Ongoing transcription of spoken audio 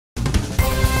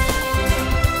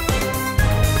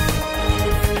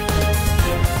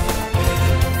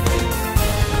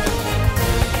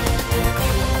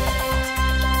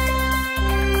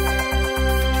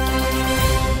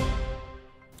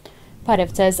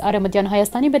Բարև ձեզ, Արեւմտեան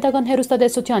Հայաստանի պետական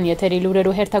հեռուստատեսության եթերի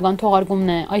լուրերու հերթական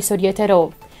թողարկումն է այսօր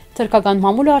եթերով։ Թրքական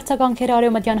մամուլը արձագանքեր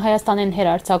Արեւմտեան Հայաստանէն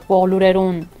հեռարձակուող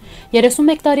լուրերուն։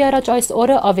 31 տարի առաջ այս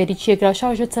օրը աւերիչ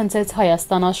երկրաշարժը ցնցեց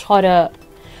Հայաստան աշխարհը։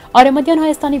 Արեւմտեան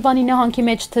Հայաստանի Վանի նահանգի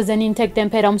մեջ թզենին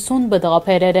Դեկտեմբեր ամսուն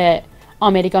պտղաբերեր է։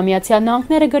 Ամերիկա Միացյալ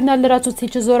Նահանգները կրնայ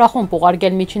լրացուցիչ զօրախումբ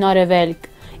ուղարկել Միջին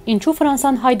Արեւելք։ Ինչու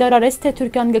Ֆրանսան հայտարարեց, թե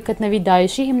Թրքական գտնվի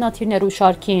Դաէշ-ի հիմնադիրներու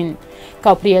շարքին։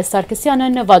 Գաբրիել Սարգսյանը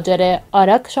նվաճել է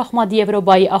Արագ շախմատի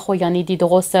Եվրոպայի Ախոյանի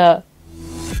դիդողոսը։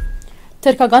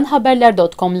 Թրքական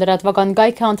haberler.com լրատվական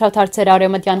գայքը անդրադարձել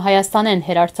Արեւմտեան Հայաստանէն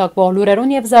հեռարձակվող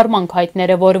լուրերուն եւ զարմանք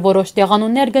հայտները, որ որոշ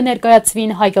տեղանուններ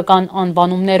կներկայացվին հայկական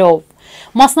անվանումներով։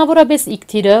 Մասնավորապես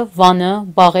Իգթիրը, Վանը,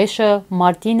 Բաղեշը,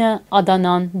 Մարտինը,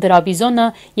 Ադանան, Դրաբիզոնը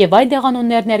եւ այլ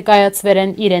տեղանուններ ներկայացվել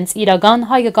են իրենց իրական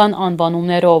հայկական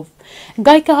անվանումներով։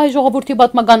 Գայքը հայ ժողովրդի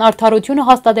պատմական արդարությունը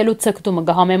հաստատելու ցկտումը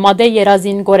կհամեմատե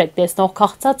երազին գորեկ տեսնող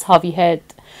քաղցած հավի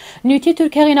հետ։ Նյութի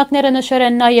թուրք հեղինակները նշել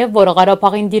են նաև, որ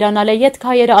Ղարաբաղին դիրանալ է ետք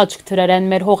հայերը աչք թրել են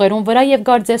մեր հողերուն վրա եւ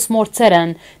գարձես մորցեր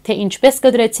են, թե ինչպես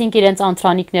կդրեցինք իրենց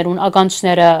անտրանիկներուն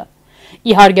ականջները։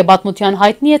 Իհարկե պատմության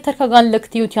հայտնի է թրքական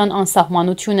լկտիության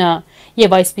անսահմանությունը,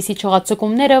 եւ այսպիսի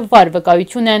չղացկումները վար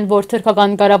վկայություն են, որ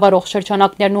թրքական կառավարող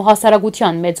շրջանակներն ու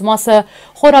հասարակության մեծ մասը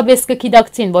խորաբես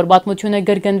կգիտակցին, որ պատմությունը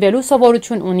գրգնվելու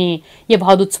սովորություն ունի եւ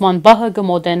հադուցման բահը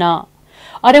կմոտենա։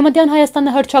 Արեւմտեան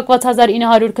Հայաստանը հռչակված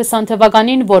 1920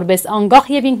 թվականին որպես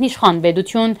անկախ եւ ինքնիշխան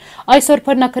պետություն այսօր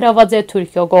բռնագրաված է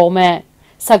Թուրքիո կողմէ,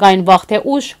 սակայն վաղ թե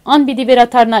ուշ ան պիտի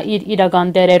վերադառնա իր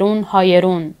իրական դերերուն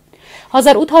հայերուն։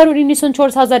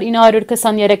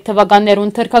 1894-1923 թվականներուն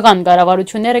թրքական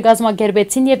կառավարությունները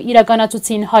կազմակերպեցին եւ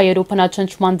իրականացուցին հայերու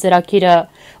բնաճնչման ծրագիրը,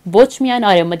 ոչ միայն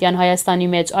Արեւմտեան Հայաստանի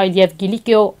մեջ, այլ եւ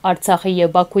Կիլիկիո, Արցախի եւ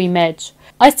Բաքուի մեջ։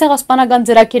 Այս ցեղասպանական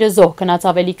ծրագիրը զոհ գնաց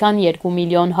ավելի քան 2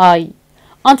 միլիոն հայ։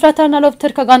 Անդրադառնալով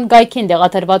թրքական գայքին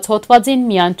դեղաթրված հոդվածին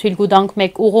միայն թույլ կուտանք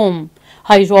մեկ ուղում։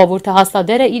 Հայ ժողովուրդը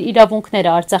հաստատել է իր իրավունքները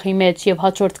Արցախի մեջ եւ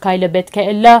հաջորդ քայլը պետք է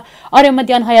ըլլա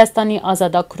Արեւմտեան Հայաստանի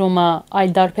ազատագրումը,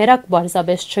 այլ դարբերակ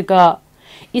բարձաբես չկա։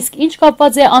 Իսկ ինչ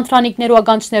կապված է անտրանիկներու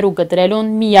ականջներու գտրելուն,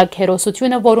 միակ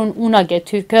հերոսությունը, որուն ունակ է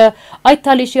Թուրքը, այդ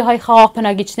թալիշի հայ խաղաղ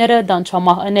բնակիչները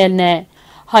դանչամահ ընելն է։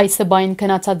 Հայ սբային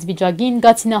քնացած վիճակին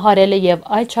գացինահարել է եւ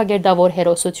այլ չագերդավոր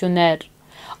հերոսություններ։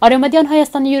 Արեւմտեան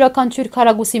Հայաստանի յուրաքանչյուր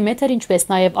քառակուսի մետր, ինչպես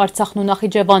նաեւ Արցախն ու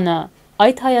Նախիջևանը,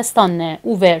 այդ Հայաստանն է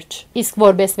ու վերջ։ Իսկ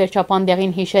որպես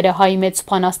վերջապանդեղին հիշեր է հայ մեծ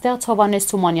փանաստեղծ Հովհաննես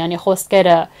Թումանյանի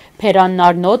խոսքերը. «Փերանն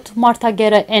առնոտ,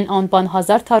 մարդագերը են անպան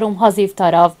հազար թարում հազիվ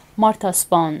տարավ,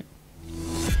 մարդասպան»։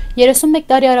 31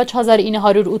 տարի առաջ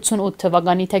 1988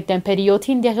 թվականի դեկտեմբերի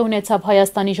 7-ին տեղի ունեցավ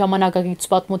Հայաստանի ժամանակակից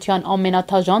պատմության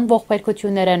ամենաթաժան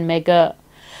ողբերգություններն մեկը։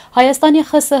 Հայաստանի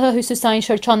ԽՍՀ հյուսիսային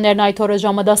շրջաններն այդ օրը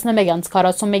ժամը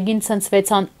 11:41-ին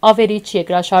ցնցվեցան աւերիչ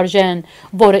երկրաշարժեն,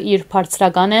 որը իր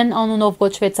բարձրականեն անունով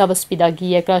կոչվեցավ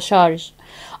Սպիտակի երկրաշարժ։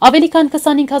 Ավելի քան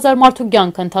 25,000 մարդու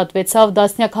կյանք ընդհատվեցավ,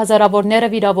 տասնյակ հազարավորները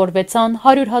վիրավորվեցան,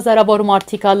 100,000-ավոր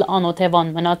մարդիկ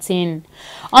անօթևան մնացին։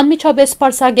 Անմիջապես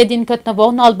Սպարսագետին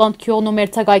գտնվող Նալբանդ գյուղն ու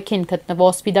մերձակայքին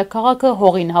գտնվող Սպիտակ քաղաքը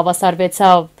հողին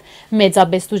հավասարվեցավ։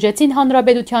 Մեծապես տուժեցին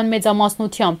հանրապետության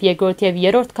մեծամասնությամբ երկրորդ եւ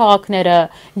երրորդ քաղաքները՝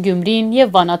 Գյումրին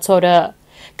եւ Վանացորը։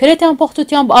 Գրեթե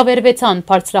ամբողջությամբ ավերվեցան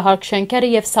բարձրահարկ շենքերը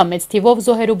եւ սա մեծ թիվով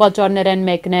զոհերու պատճառներն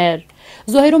մեկն էր։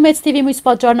 Զոհերու մեծ թիվի մյուս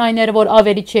պատճառն այն էր, որ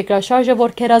աւերիչ երկրաշարժը,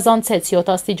 որ քերազանցեց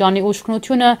 7 աստիճանի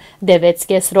ուշքնությունը, դեվեց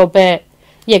կես րոպե։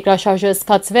 Երկրաշարժը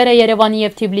սկացվեր է Երևանի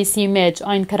եւ Թբիլիսիի մեջ,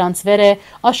 այն քրանցվեր է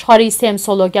աշխարհի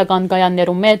սեմսոլոգիական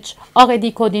գայաններու մեջ,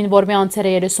 աղետի կոդին, որ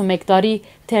մյանցեր է 31 տարի,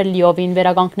 թեր լիովին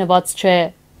վերականգնված չէ։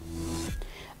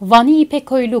 Վանի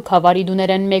իպեքոյլու քավարի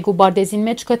դուներեն մեկ ու բարդեզին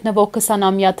մեջ գտնվող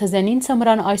 20-ամյա թզենին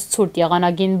ցմրան այս ցուրտ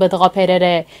եղանակին պտղաբերեր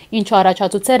է, ինչ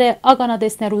առաջացուցեր է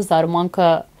ականատեսներու զարմանքը։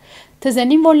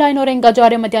 Թզենին, որ լայնորեն գաճ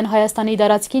Արեւմտեան Հայաստանի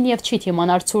տարածքին եւ չի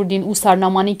թիմանար ցուրդին ու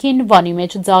սառնամանիքին, Վանի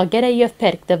մեջ ձաղգեր է եւ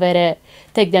փերք տվեր է։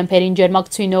 Դեկտեմբերին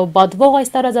ջերմակցույնով բադվող այս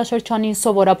տարածաշրջանին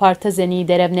սովորաբար թզենի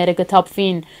դերևները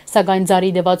կթափվին, սակայն ձարի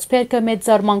դված փերքը մեծ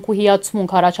զարմանք ու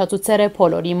հիացմունք առաջացուցեր է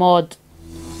բոլորի մոտ։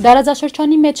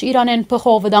 Տարածաշրջանի մեջ Իրանեն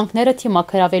փխող վտանգները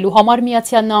թիմակրավելու համար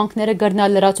Միացյալ Նահանգները կրնայ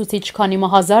լրացուցիչ քանի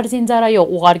հազար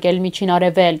զինծառայող ուղարկել Միջին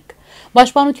Արեւելք։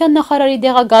 Պաշտպանության նախարարի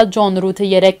դեղագահ Ջոն Ռութը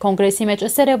 3 կոնգրեսի մեջ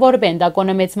ասել է, որ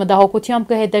Պենտագոնը մեծ մտահոգությամբ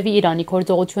կհետևի Իրանի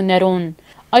գործողություններուն։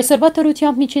 Այսօրվա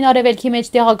թրությամբ Միջին Արեւելքի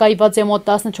մեջ տեղակայված է մոտ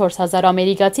 14,000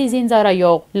 ամերիկացի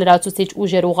զինծառայող, լրացուցիչ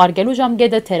ուժեր ուղարկելու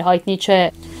ժամկետը թեր հայտնի չէ։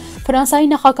 Ֆրանսայի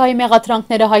նախագահի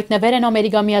մեղադրանքները հայտնվել են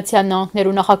Ամերիկա Միացյալ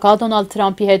Նահանգներու նախագահ Դոնալդ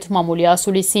Թրամփի հետ մամուլի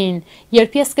ասուլիսին։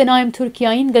 Երբ ես կնայեմ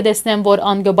Թուրքիային, կտեսնեմ, որ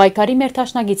ան կբայքարի մեր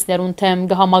դաշնակիցներուն թեմ,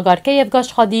 կհամագարկե եւ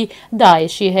կաշխատի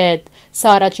Դաէշ-ի հետ։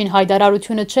 Սա առաջին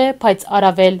հայտարարությունը չէ, բայց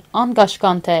առավել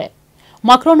անկաշկանդ է։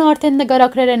 Մակրոնը արդեն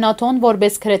նկարագրել է ՆԱԹՕ-ն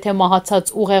որպես գրեթե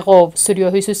մահացած ուղեղով, Սուրյո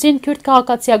հյուսիսին քյուրդ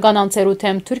քաղաքացիական անձերու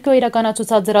թեմ Թուրքիո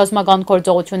իրականացուցած ռազմական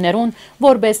գործողություններուն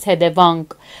որպես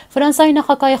հետևանք։ Ֆրանսայի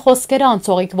նախագահի խոսքերը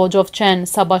անցողիկ ոճով չեն,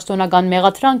 սա պաշտոնական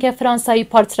մեղադրանք է Ֆրանսայի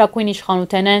բարձրագույն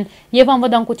իշխանութենեն եւ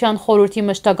անվտանգության խորհրդի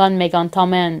մշտական մեկ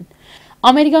անդամեն։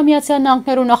 Ամերիկա Միացյալ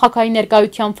Նահանգներու նախագահի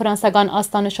ներկայությամբ ֆրանսական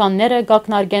աստանշանները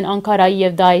կակնարկեն Անկարայի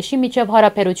եւ Դաէշ-ի միջև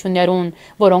հարաբերություններուն,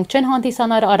 որոնք չեն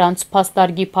հանդիսանար առանց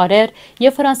փաստարկի բարեր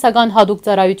եւ ֆրանսական հadoop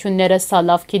ծառայությունները սա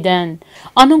լավ գիտեն։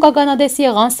 Անոնք ականադեսի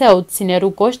եղան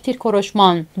սաուդցիներու կոշտ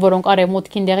թիրքորոշման, որոնք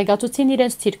արևմուտքին դեղեկացուցին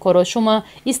իրենց թիրքորոշումը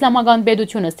իսլամական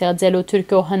պետությունը ստեղծելու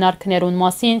Թուրքիո հնարքներուն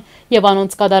մասին եւ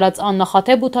անոնց կատարած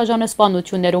աննախադեպ ու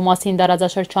դաժանասպանություններու մասին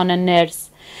տարածաշրջանեն ներս։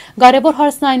 Կարևոր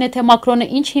հարցն այն է, թե Մակրոնը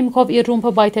ինչ հիմքով իր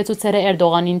ռումբը բայթեցուցել է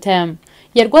Էրդողանին թեմ։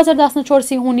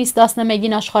 2014-ի հունիս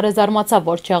 11-ին աշխարհը զարմացավ,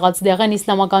 որ չեղած դեղեն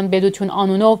իսլամական պետություն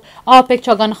անունով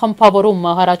ահաբեկչական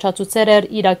խմբավորումը հառաջացուցել էր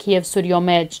Իրաքի եւ Սուրիո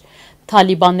մեջ։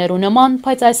 Թալիբաններու նման,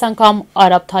 բայց այս անգամ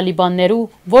արաբ թալիբաններու,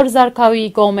 որ Զարքավիի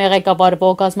կողմէ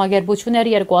ղեկավարվող կազմակերպություն էր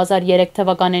 2003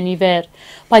 թվականին ի վեր,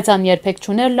 բայց ան երբեք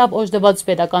չուներ լավ օժտված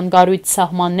պետական կառույց,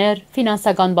 սահմաններ,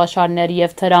 ֆինանսական բաշարներ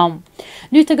եւ դրամ։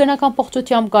 Նյութը գնական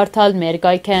փոխչությամբ կարդալ մեր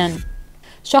կայքեն։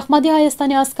 Շախմատի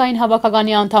Հայաստանի ազգային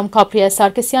հավաքականի անդամ Գաբրիել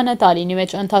Սարգսյանը տարինի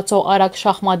մեջ ընթացող արագ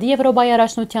շախմատի Եվրոպայի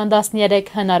առաջնության 13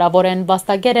 հնարավորեն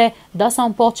վաստակեր է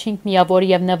 10.5 միավոր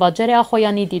եւ նվաճեր է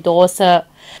Ախոյանի դիտողոսը։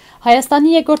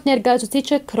 Հայաստանի երկրորդ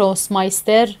ներկայացուցիչը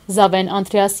քրոսմայստեր Զավեն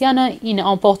Անդրեասյանը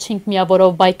 9.5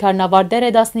 միավորով բայկարնավարտեր է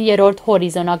 10-րդ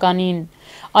հորիզոնականին։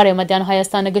 Արեւմտեան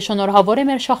Հայաստանը կշնորհավորե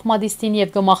մեր շախմատիստին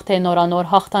եւ կմաղթե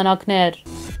նորանոր հաղթանակներ։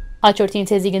 Հաջորդին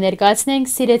ցեզի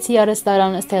կներկայացնենք սիրեցի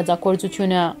արհեստարան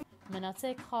ստեղծագործությունը։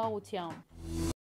 Մնացեք խաղաղությամբ։